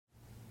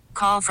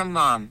call from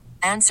mom.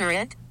 Answer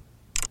it.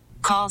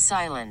 Call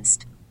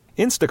silenced.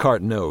 Instacart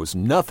knows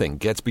nothing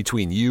gets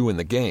between you and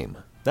the game.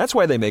 That's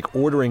why they make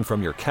ordering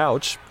from your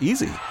couch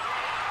easy.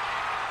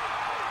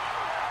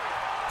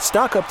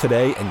 Stock up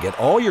today and get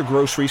all your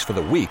groceries for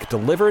the week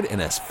delivered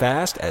in as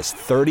fast as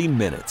 30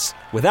 minutes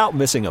without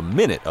missing a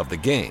minute of the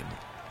game.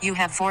 You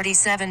have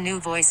 47 new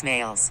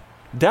voicemails.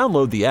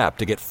 Download the app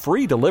to get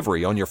free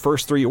delivery on your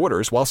first 3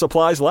 orders while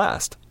supplies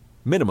last.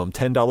 Minimum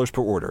 $10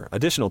 per order.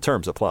 Additional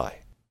terms apply.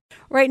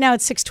 Right now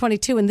it's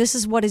 6:22, and this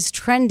is what is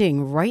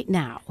trending right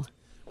now.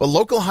 Well,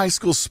 local high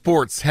school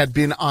sports had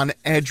been on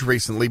edge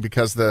recently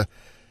because the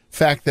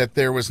fact that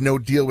there was no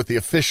deal with the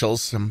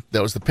officials,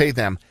 those that pay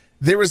them.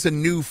 There was a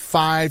new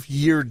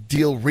 5-year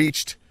deal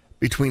reached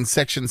between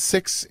Section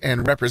 6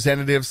 and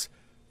representatives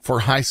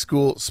for high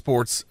school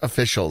sports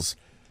officials.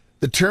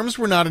 The terms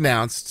were not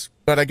announced,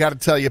 but I got to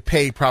tell you,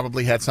 pay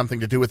probably had something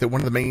to do with it.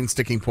 One of the main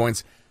sticking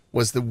points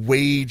was the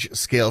wage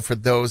scale for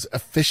those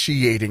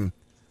officiating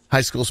high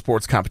school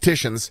sports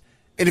competitions.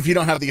 And if you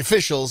don't have the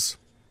officials,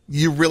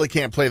 you really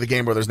can't play the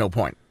game where there's no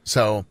point.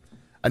 So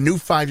a new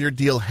 5-year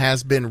deal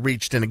has been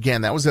reached. And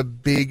again, that was a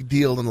big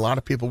deal, and a lot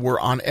of people were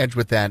on edge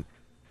with that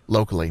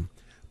locally.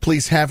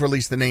 Police have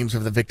released the names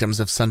of the victims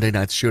of Sunday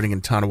night's shooting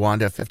in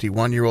Tonawanda. A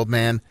 51-year-old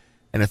man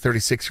and a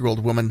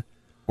 36-year-old woman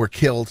were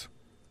killed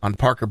on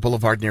Parker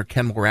Boulevard near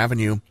Kenmore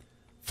Avenue.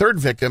 Third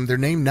victim, their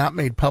name not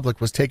made public,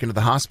 was taken to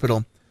the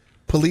hospital.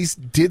 Police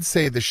did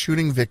say the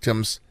shooting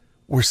victims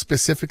were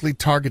specifically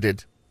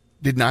targeted,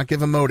 did not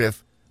give a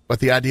motive, but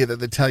the idea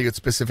that they tell you it's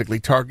specifically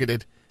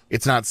targeted,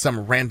 it's not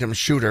some random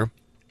shooter,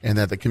 and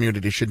that the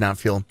community should not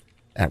feel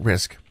at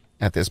risk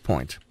at this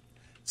point.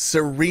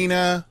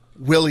 Serena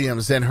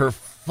Williams and her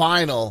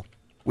final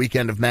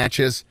weekend of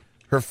matches,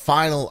 her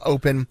final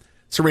Open.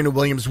 Serena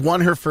Williams won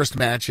her first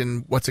match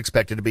in what's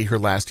expected to be her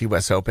last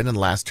U.S. Open and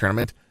last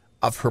tournament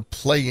of her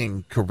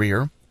playing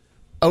career.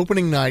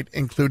 Opening night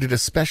included a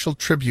special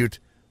tribute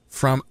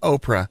from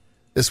Oprah.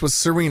 This was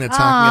Serena talking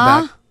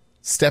about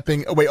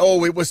stepping away.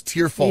 Oh, it was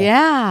tearful.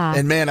 Yeah.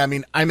 And man, I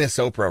mean, I miss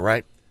Oprah,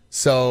 right?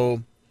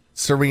 So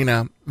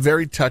Serena,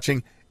 very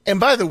touching. And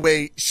by the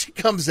way, she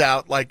comes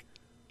out like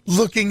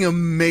looking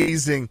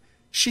amazing.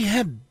 She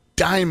had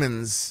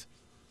diamonds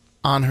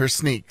on her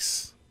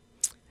sneaks.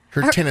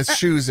 Her tennis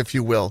shoes, if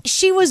you will.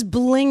 She was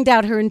blinged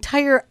out. Her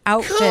entire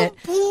outfit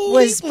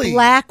was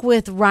black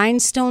with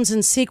rhinestones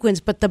and sequins.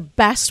 But the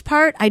best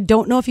part, I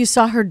don't know if you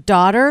saw her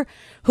daughter,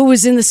 who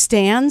was in the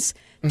stands.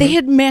 They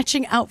had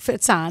matching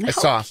outfits on.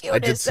 How cute I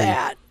did is see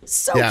that?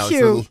 So yeah,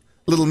 cute. It was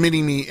little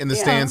mini me in the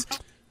stands.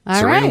 All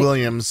Serena right.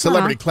 Williams,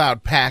 Celebrity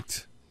Cloud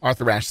packed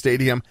Arthur Ashe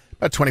Stadium.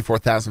 About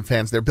 24,000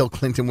 fans there. Bill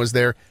Clinton was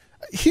there.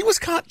 He was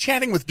caught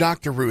chatting with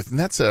Dr. Ruth, and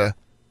that's a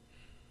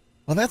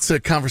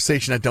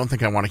conversation I don't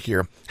think I want to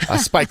hear.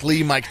 Spike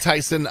Lee, Mike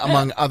Tyson,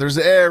 among others.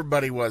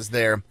 Everybody was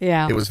there.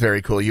 Yeah. It was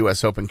very cool.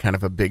 U.S. Open, kind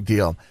of a big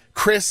deal.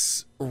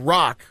 Chris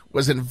Rock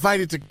was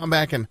invited to come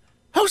back and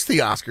host the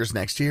Oscars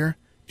next year.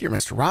 Dear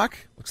Mr. Rock,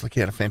 looks like he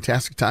had a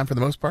fantastic time for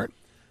the most part.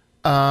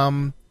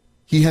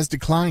 He has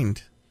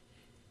declined.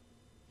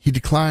 He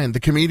declined. The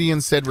comedian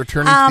said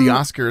returning to the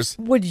Oscars.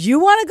 Would you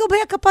want to go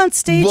back up on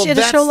stage at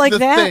a show like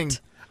that? Thing.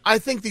 I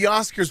think the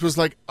Oscars was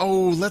like,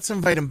 oh, let's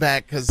invite him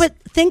back. But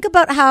think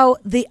about how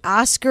the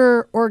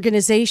Oscar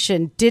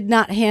organization did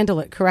not handle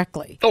it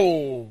correctly.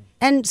 Oh.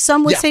 And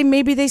some would say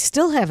maybe they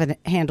still haven't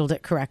handled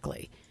it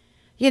correctly.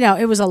 You know,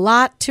 it was a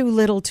lot too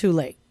little too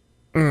late.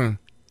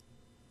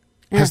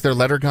 Has their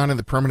letter gone in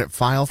the permanent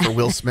file for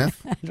Will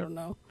Smith? I don't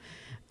know.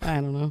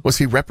 Was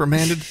he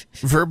reprimanded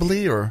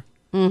verbally or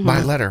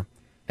by letter?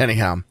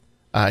 Anyhow,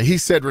 he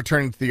said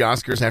returning to the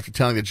Oscars after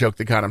telling the joke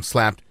that got him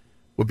slapped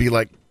would be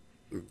like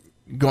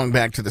going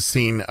back to the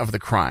scene of the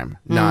crime.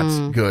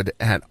 Not good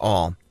at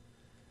all.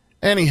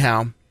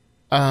 Anyhow,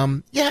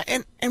 and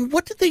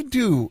what did they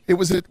do? It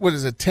was a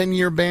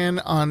 10-year ban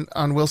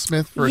on Will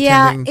Smith for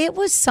attending? Yeah, it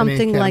was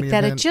something like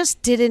that. Event? It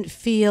just didn't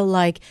feel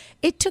like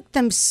it took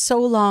them so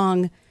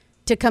long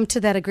to come to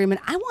that agreement.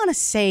 I want to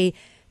say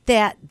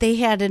that they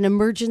had an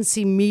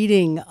emergency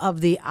meeting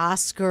of the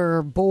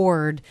Oscar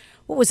board.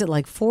 What was it,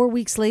 like 4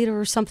 weeks later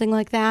or something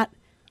like that?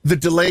 The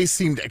delay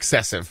seemed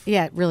excessive.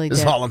 Yeah, it really did.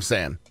 Is all I'm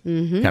saying.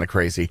 Kind of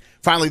crazy.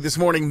 Finally, this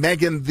morning,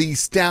 Megan Thee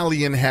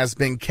Stallion has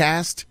been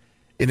cast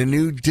in a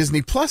new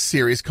Disney Plus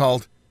series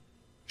called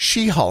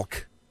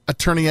She-Hulk,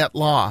 Attorney at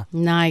Law.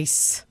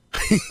 Nice.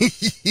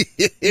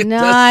 It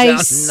nice.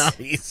 does sound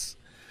nice.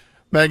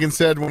 Megan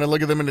said, when I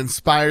look at them, it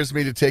inspires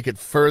me to take it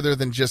further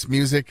than just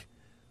music.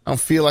 I don't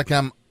feel like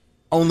I'm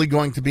only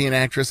going to be an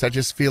actress. I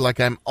just feel like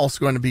I'm also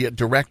going to be a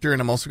director,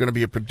 and I'm also going to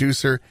be a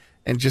producer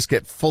and just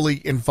get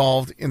fully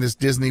involved in this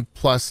Disney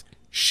Plus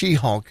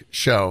She-Hulk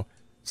show.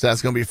 So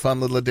that's going to be a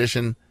fun little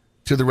addition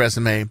to the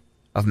resume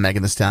of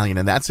Megan Thee Stallion.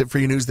 And that's it for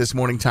your news this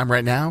morning. Time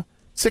right now,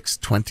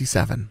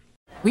 6:27.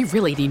 We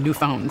really need new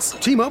phones.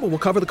 T-Mobile will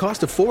cover the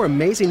cost of 4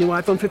 amazing new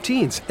iPhone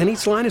 15s, and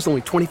each line is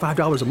only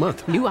 $25 a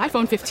month. New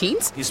iPhone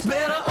 15s? It's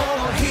better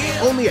over here.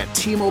 Only at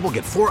T-Mobile,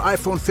 get 4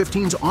 iPhone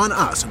 15s on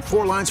us and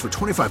 4 lines for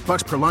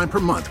 $25 per line per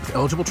month with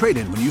eligible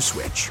trade-in when you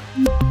switch.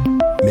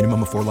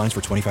 Minimum of 4 lines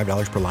for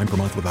 $25 per line per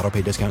month with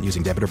autopay discount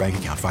using debit or bank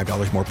account.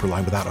 $5 more per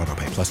line without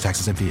autopay, plus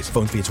taxes and fees.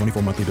 Phone fee at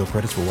 24 monthly bill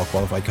credits for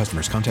well-qualified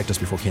customers. Contact us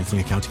before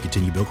canceling account to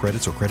continue bill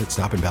credits or credit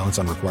stop and balance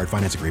on required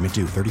finance agreement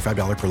due.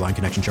 $35 per line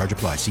connection charge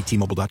applies. See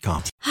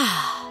T-Mobile.com.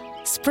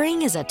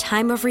 Spring is a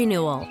time of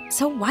renewal,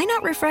 so why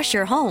not refresh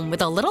your home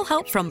with a little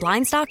help from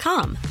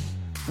Blinds.com?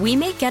 We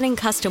make getting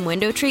custom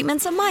window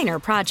treatments a minor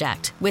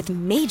project with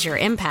major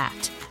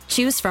impact.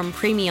 Choose from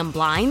premium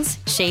blinds,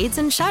 shades,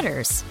 and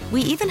shutters.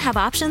 We even have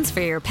options for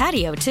your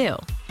patio, too.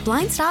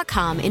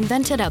 Blinds.com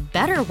invented a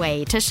better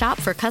way to shop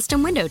for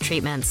custom window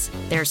treatments.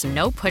 There's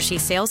no pushy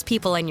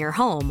salespeople in your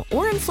home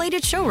or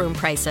inflated showroom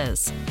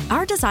prices.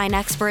 Our design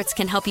experts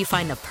can help you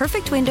find the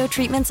perfect window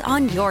treatments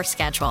on your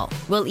schedule.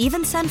 We'll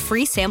even send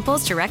free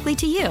samples directly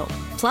to you.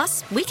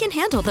 Plus, we can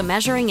handle the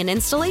measuring and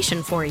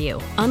installation for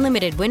you.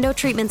 Unlimited window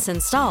treatments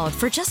installed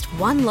for just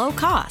one low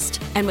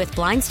cost. And with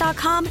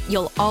Blinds.com,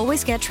 you'll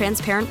always get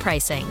transparent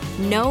pricing.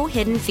 No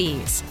hidden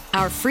fees.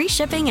 Our free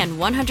shipping and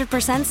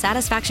 100%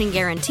 satisfaction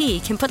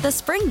guarantee can put the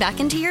spring back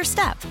into your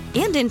step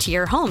and into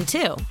your home,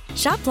 too.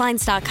 Shop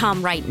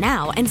Blinds.com right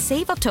now and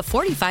save up to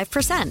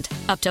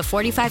 45%. Up to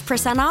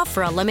 45% off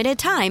for a limited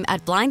time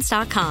at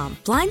Blinds.com.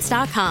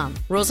 Blinds.com.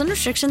 Rules and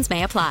restrictions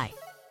may apply.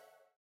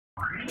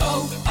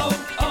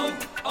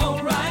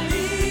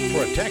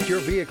 Protect your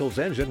vehicle's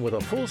engine with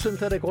a full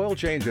synthetic oil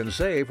change and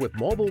save with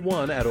Mobil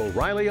 1 at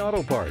O'Reilly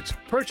Auto Parts.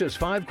 Purchase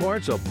 5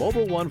 quarts of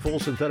Mobil 1 full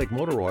synthetic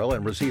motor oil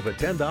and receive a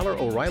 $10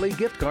 O'Reilly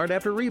gift card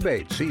after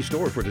rebate. See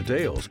store for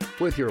details.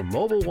 With your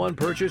Mobil 1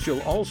 purchase,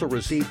 you'll also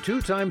receive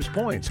 2 times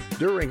points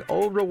during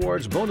O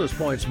Rewards Bonus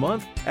Points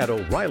Month at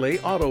O'Reilly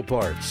Auto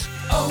Parts.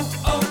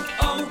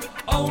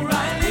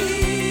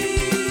 O'Reilly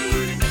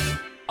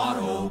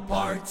Auto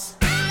Parts.